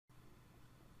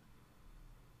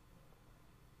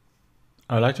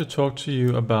I'd like to talk to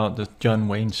you about the John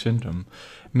Wayne syndrome.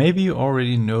 Maybe you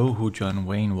already know who John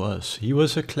Wayne was. He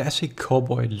was a classic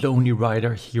cowboy, lonely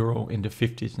rider hero in the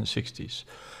 50s and 60s.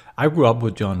 I grew up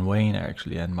with John Wayne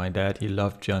actually, and my dad, he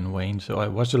loved John Wayne, so I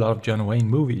watched a lot of John Wayne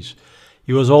movies.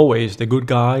 He was always the good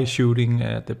guy shooting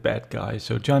at the bad guy.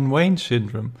 So John Wayne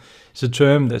syndrome is a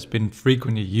term that's been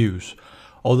frequently used,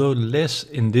 although less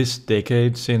in this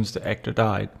decade since the actor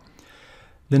died.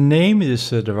 The name is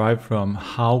derived from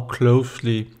how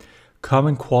closely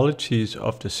common qualities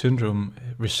of the syndrome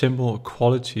resemble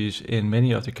qualities in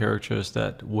many of the characters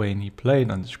that Wayne played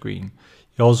on the screen.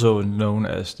 He also known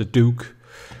as the Duke.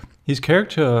 His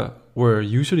characters were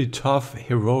usually tough,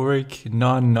 heroic,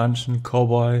 non-nonsense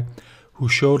cowboy who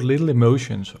showed little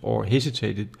emotions or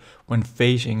hesitated when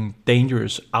facing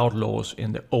dangerous outlaws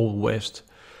in the Old West.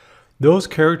 Those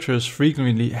characters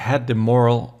frequently had the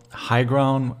moral high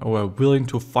ground or were willing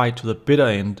to fight to the bitter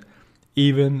end,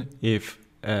 even if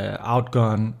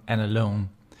outgunned and alone.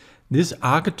 This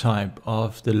archetype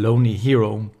of the lonely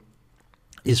hero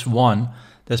is one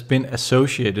that's been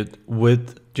associated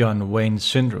with John Wayne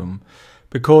syndrome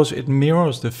because it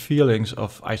mirrors the feelings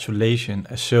of isolation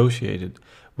associated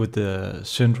with the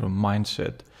syndrome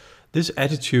mindset. This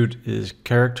attitude is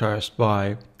characterized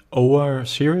by over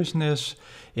seriousness,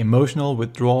 emotional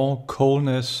withdrawal,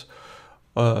 coldness,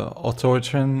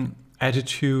 authoritarian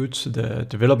attitudes, the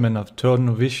development of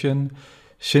tunnel vision,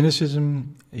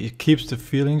 cynicism. He keeps the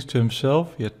feelings to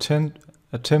himself. He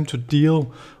attempt to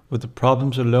deal with the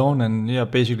problems alone,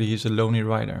 and basically he's a lonely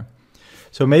rider.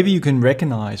 So maybe you can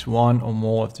recognize one or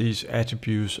more of these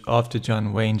attributes of the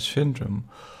John Wayne syndrome,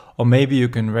 or maybe you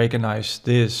can recognize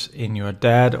this in your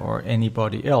dad or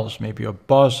anybody else, maybe your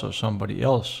boss or somebody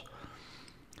else.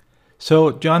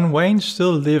 So John Wayne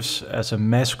still lives as a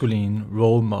masculine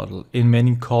role model in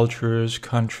many cultures,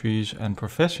 countries, and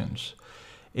professions.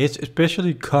 It's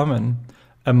especially common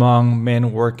among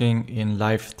men working in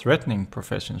life-threatening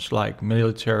professions like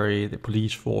military, the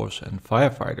police force, and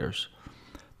firefighters.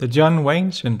 The John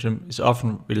Wayne syndrome is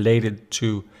often related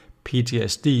to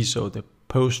PTSD, so the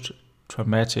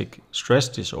post-traumatic stress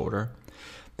disorder.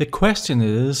 The question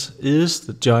is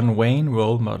the John Wayne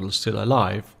role model still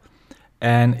alive?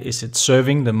 And is it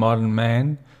serving the modern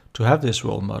man to have this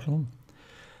role model?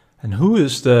 And who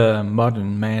is the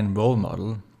modern man role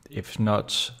model, if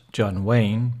not John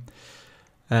Wayne?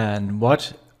 And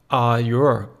what are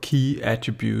your key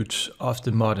attributes of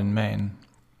the modern man?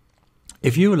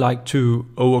 If you would like to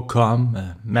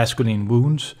overcome masculine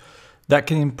wounds that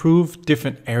can improve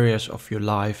different areas of your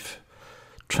life,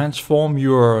 transform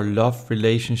your love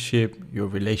relationship, your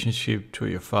relationship to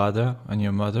your father and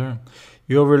your mother,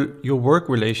 your work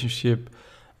relationship,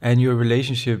 and your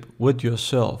relationship with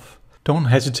yourself, don't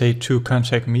hesitate to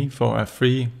contact me for a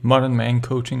free Modern Man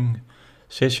coaching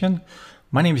session.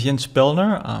 My name is Jens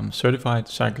Bellner. I'm certified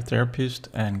psychotherapist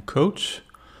and coach.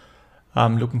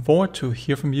 I'm looking forward to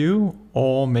hear from you,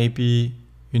 or maybe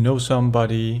you know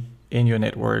somebody in your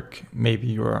network, maybe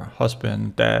your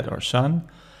husband, dad, or son,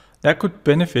 that could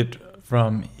benefit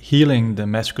from healing the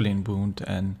masculine wound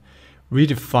and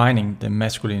redefining the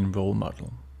masculine role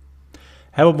model.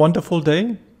 Have a wonderful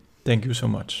day. Thank you so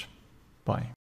much. Bye.